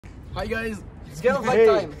Hi guys, it's game of bike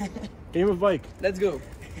time. Game of bike. Let's go.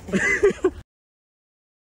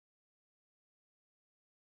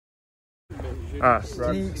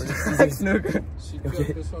 Snook.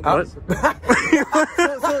 Okay. What?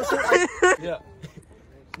 Yeah.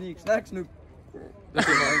 Sneak, snack, snook.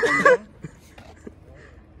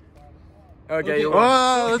 Okay.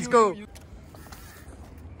 Oh, let's go.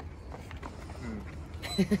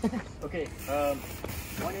 Okay,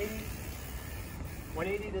 180.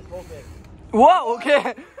 180 this whole thing. Whoa,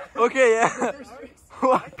 okay. Okay, yeah.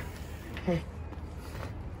 What?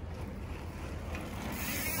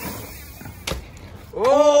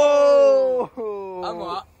 Oh! À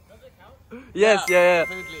moi. Yes, yeah.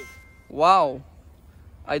 Definitely. Wow.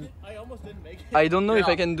 I almost didn't make it. I don't know if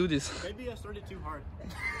I can do this. Maybe I started too hard.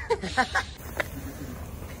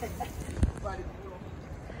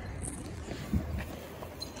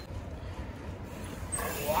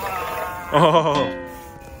 Oh.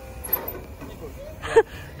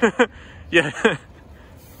 Yeah.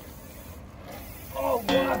 Oh,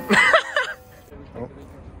 wow.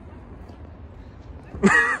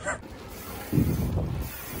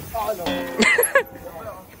 Oh, no.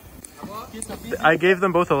 I gave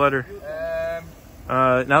them both a letter.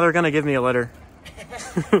 Now they're gonna give me a letter.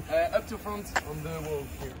 Up to front on the wall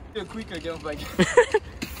here. A quick game of bike.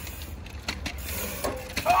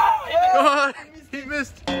 Oh, he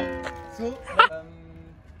missed. So,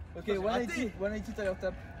 okay, 180 tire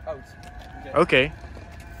tap out. Okay.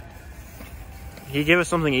 He gave us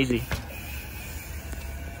something easy.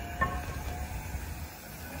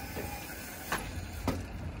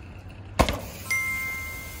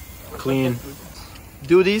 Clean.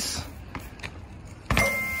 Do this.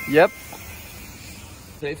 Yep.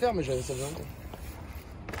 J'allais faire, mais j'avais ça besoin.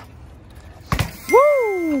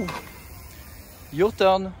 Woo! Your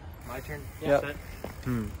turn. My turn? Yeah. Set.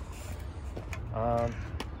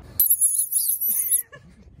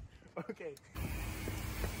 Okay.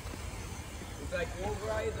 It's like wall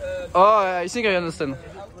ride. Oh, I think I understand.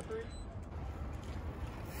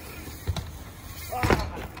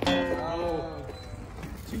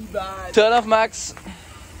 Too bad. Turn off, Max.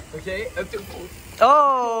 Okay, up to full.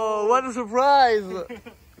 Oh, what a surprise!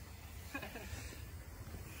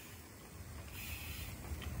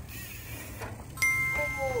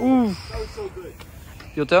 Oof. That was so good.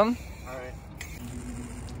 Your turn. Alright.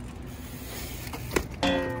 2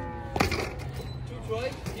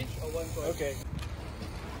 tries each or 1 try? Okay.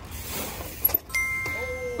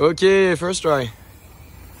 Okay, first try.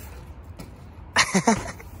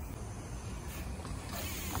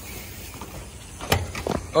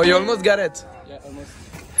 Oh, you almost got it. Yeah, almost.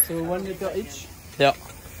 So 1 liter each? Yeah.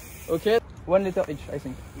 Okay. 1 liter each, I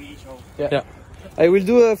think. We each hold. Yeah. I will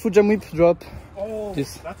do a foot jump whip drop. Oh,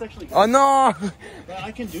 This. that's actually good. Oh no! But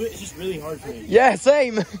I can do it, it's just really hard for me. Yeah,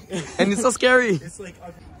 same. And it's so scary. It's like...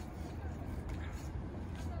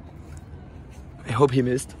 I hope he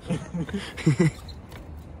missed.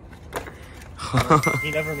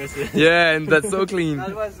 He never misses. Yeah, and that's so clean.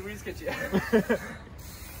 That was really sketchy.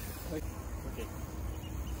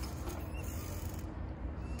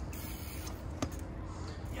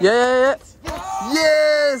 Yeah.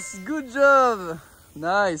 Yes! Good job!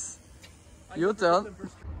 Nice. Your turn.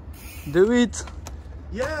 Do it.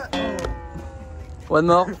 Yeah! Oh, One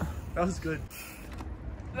more. that was good.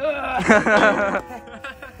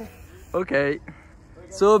 Okay.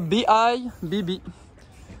 So BI, BB.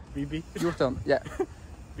 BB? Your turn. Yeah.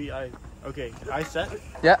 BI. Okay, I set?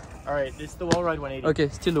 Yeah. Alright, this is the wall ride 180. Okay,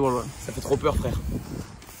 still the wall run. Ça fait trop peur, frère.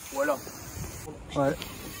 Voilà. Ouais.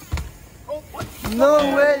 Oh, what?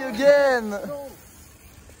 No way again!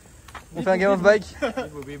 On fait un game of bike.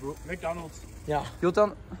 McDonald's. Yeah. Your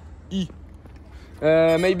turn. E.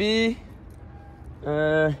 Maybe.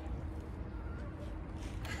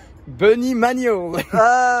 Bunny Manual.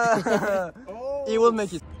 Ah, Oh. he will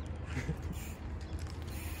make it.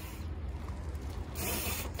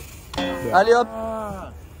 Allez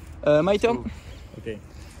hop. My turn. Okay.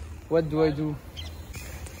 What do I do?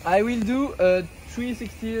 I will do a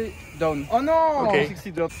 360 down. Oh no! Okay.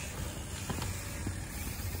 360 drop.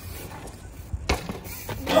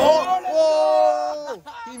 Oh!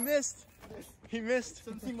 He missed. He missed.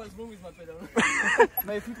 Something was wrong with my pedal.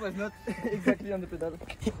 My foot was not exactly on the pedal.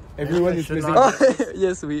 Everyone is missing. Oh,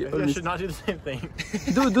 yes, we I almost. should not do the same thing.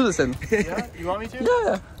 Do the same. Yeah? You want me to?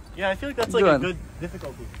 Yeah. Yeah, I feel like that's like Go a on. good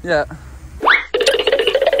difficulty. Yeah.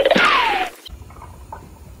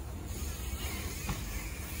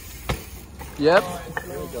 Yep.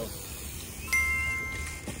 Here we go.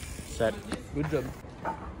 Set. Good job.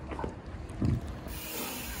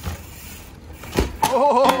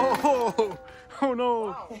 Oh, oh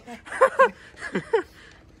no.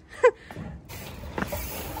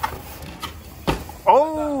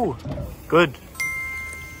 Good.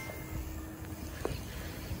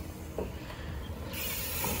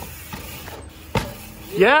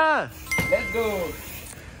 Yeah. Let's go.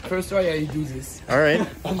 First try I do this. All right.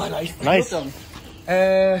 Oh my life. Nice.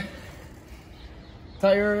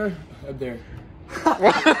 Tire up there.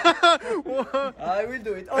 I will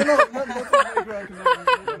do it. Oh no, not no,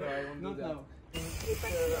 not now.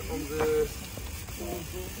 On the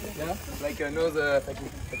yeah, like a nose.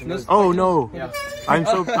 Nose. Oh no. Yeah. I'm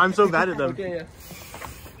so bad at them. Okay. Yeah.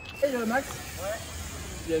 Hey, Max.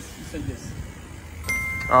 Yes, you said yes.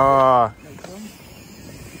 Ah.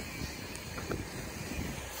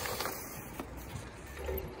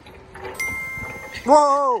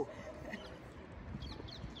 Whoa!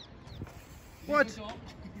 What? Two.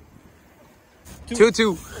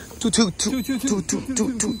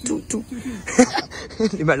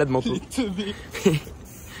 Les malades mentaux.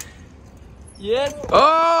 Yes.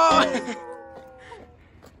 Oh!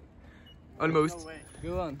 Almost.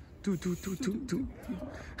 Go on. Two.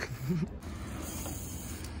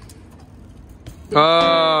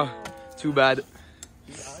 Ah, too bad.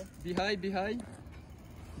 Be high.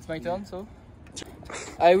 It's my turn, so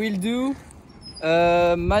I will do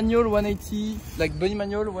manual 180, like bunny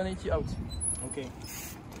manual 180 out. Okay.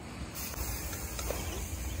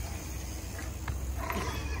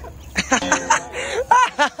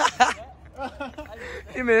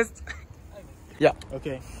 You missed. Yeah.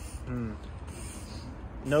 Okay.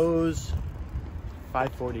 Nose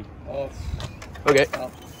 540. Oh, Ok.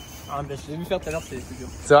 Ambitious. j'ai vu faire tout à l'heure, c'est dur.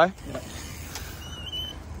 C'est vrai? Yeah.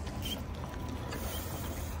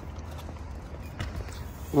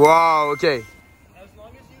 Wow, okay. As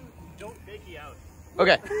long as you don't fakey out.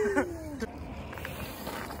 Okay.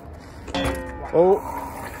 Oh.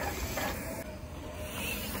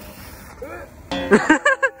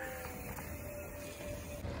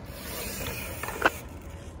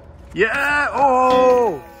 Yeah!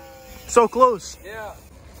 Oh! So close. Yeah.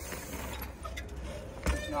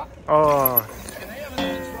 Oh. Can I have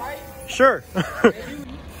another try? Sure.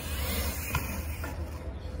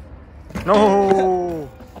 No.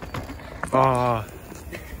 Ah.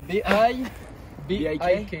 B-I-K.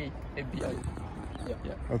 B-I-K. Yeah.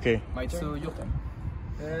 Okay. My turn. So your turn.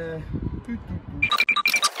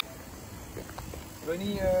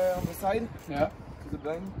 Bunny on the side, Yeah. to the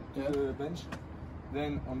bunny, to Yeah. the bench.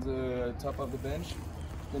 Then on the top of the bench.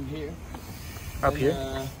 Then here. Up then,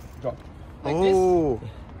 here? Drop. Like Oh.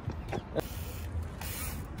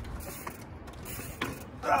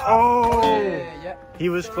 Oh. Yeah. He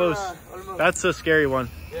was close. Almost. That's a scary one.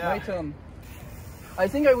 My turn. I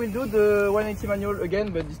think I will do the 180 manual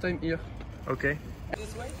again, but this time here. Okay.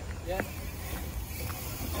 This way? Yeah.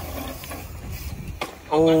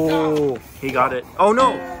 Oh, he got it. Oh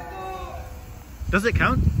no. Does it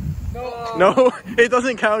count? No. No, it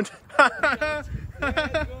doesn't count.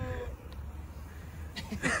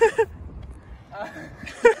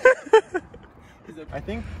 I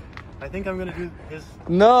think I'm gonna do his.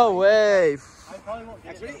 No way. I probably won't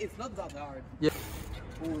get Actually, it. it's not that hard. Yeah.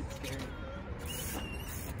 Oh, it's scary.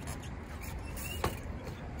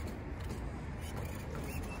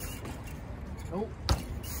 Oh.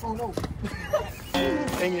 Oh no.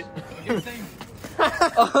 Dang it. Okay, same.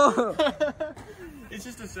 It's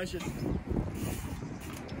just a session.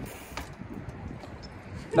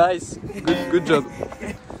 Nice. Good job.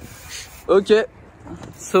 Okay.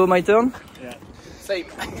 So my turn? Yeah. Same.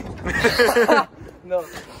 No.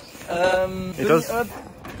 It does- up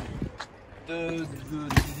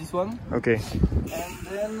this one, Okay. and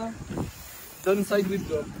then downside with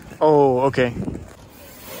drop. Oh, okay.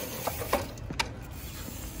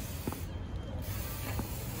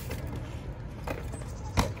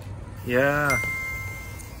 Yeah.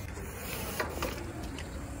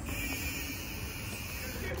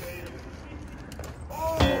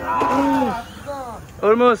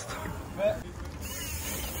 Almost.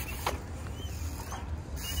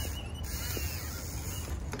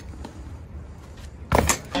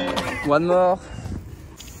 One more.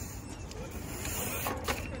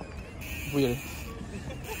 Oui, allez.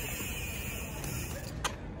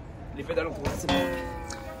 Les pédales ont tourné, c'est bon.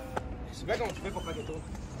 Je sais pas comment tu fais pour pas qu'elles tournent.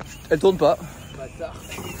 Elle tourne pas. Bâtard.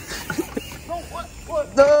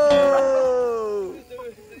 No!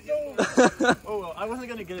 Oh well, I wasn't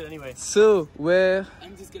gonna get it anyway. So, where?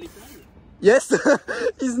 I'm disqualified. Yes!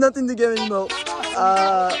 He's not in the game anymore.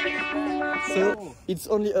 So, it's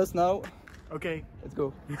only us now. Okay. Let's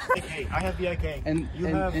go. Okay, I have the IK. And you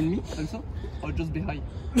have. and me also? Or just behind?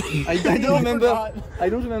 I don't remember. forgot. I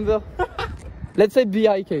don't remember. Let's say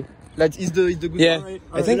BIK. Like, is the good Yeah. one? Alright,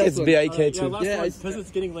 I think last it's one. BIK Yeah, too. last Yeah, one, it's- because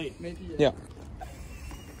it's getting late. Maybe, Yeah.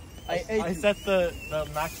 I set the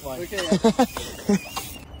max line. Okay.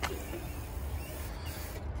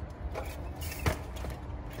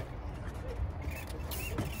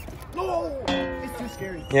 No! It's too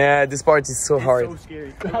scary. Yeah, this part is so hard. It's so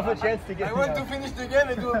scary. You have a chance to get I want to finish the game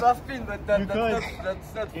and do a bar spin, but that's not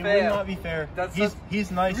It fair. will not be fair. That's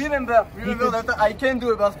he's nice. Remember that I can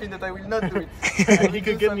do a bar spin, that I will not do it. He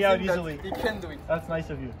could get me out easily. He can do it. That's nice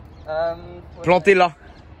of you. Plantez là.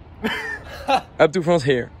 Up to front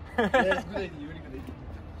here. Yes, good idea, really good idea.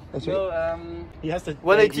 That's So, He has to.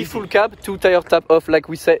 180 full cap, 2 tire tap off, like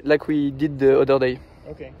we did the other day.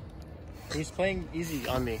 Okay. He's playing easy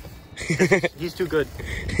on me. He's too good.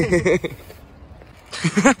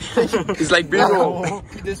 It's like B-roll.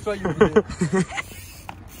 He destroy you. Video.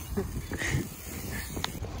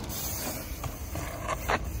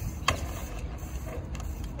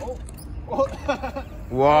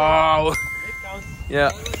 Wow. It counts.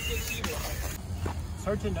 Yeah. It's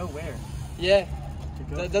hard to know where. Yeah, to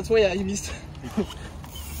go. that's why I missed.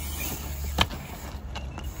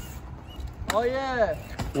 Oh yeah.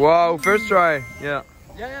 Wow, first try. Yeah.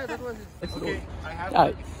 Yeah, that was it. Okay, I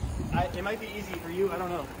have. It might be easy for you. I don't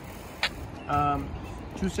know.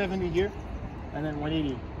 270 here, and then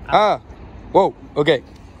 180. Ah. Whoa. Okay.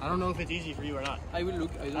 I don't know if it's easy for you or not. I will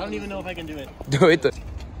look. I don't even know if I can do it. Do it.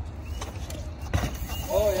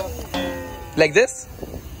 Oh yeah. Like this?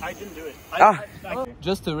 I didn't do it.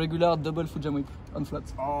 Just a regular double foot jam whip on flat.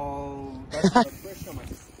 Oh, that's the first time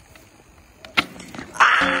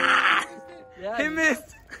Yeah, He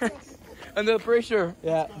missed. Under pressure.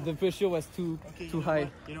 Yeah, the pressure was too high.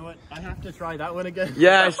 You know what? I have to try that one again.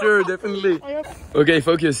 Yeah, sure, definitely. Okay,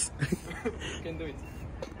 focus. You can do it.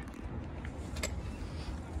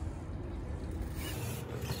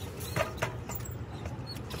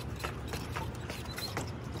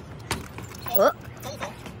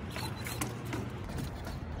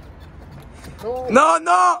 No,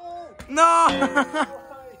 no, no.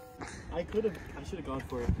 I should have gone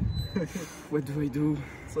for it. What do I do?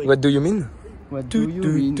 What do you mean? What do you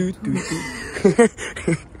mean?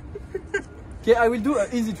 Okay, I will do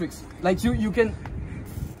easy tricks. Like you can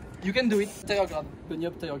do it. Tire grab, bunny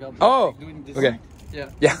up, tire grab. Oh, like doing this. okay. Yeah.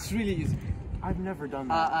 Yeah. It's really easy. I've never done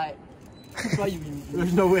that. I try you.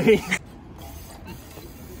 There's no way.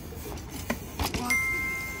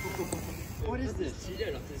 What is this?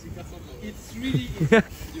 It's really easy.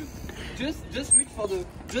 Dude. Just wait for the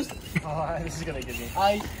Oh, this is gonna get me.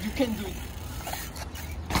 you can do it.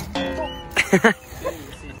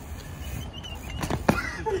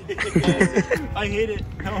 I hate it.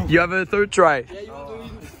 No. You have a third try. Yeah, you will do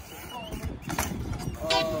it.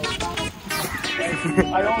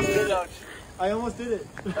 I almost did it. I almost did it.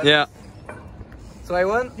 Yeah. So I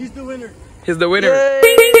won. He's the winner. He's the winner.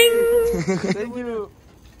 Thank you.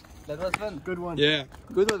 That was fun. Good one. Yeah.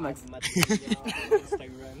 Good one, Max.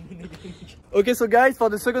 Okay, so guys, for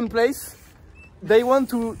the second place, they want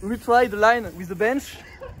to retry the line with the bench.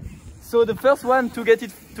 So the first one to get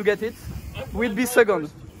it will be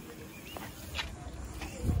second.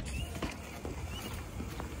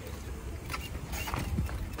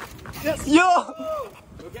 Yes. Yo!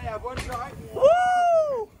 Okay, I have one try.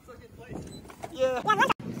 Woo! Yeah.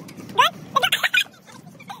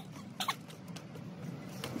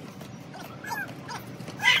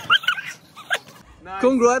 Nice.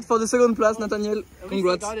 Congrats for the second place, Nathaniel.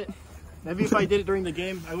 Congrats. Got it. Maybe if I did it during the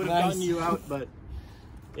game, I would have Nice. gotten you out, but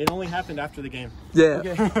it only happened after the game. Yeah.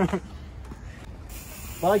 Okay.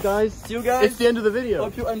 Bye, guys. See you guys. It's the end of the video.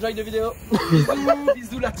 Hope you enjoyed the video. Bisous,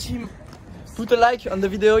 bisous la team. Put a like on the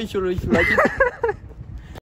video if you like it.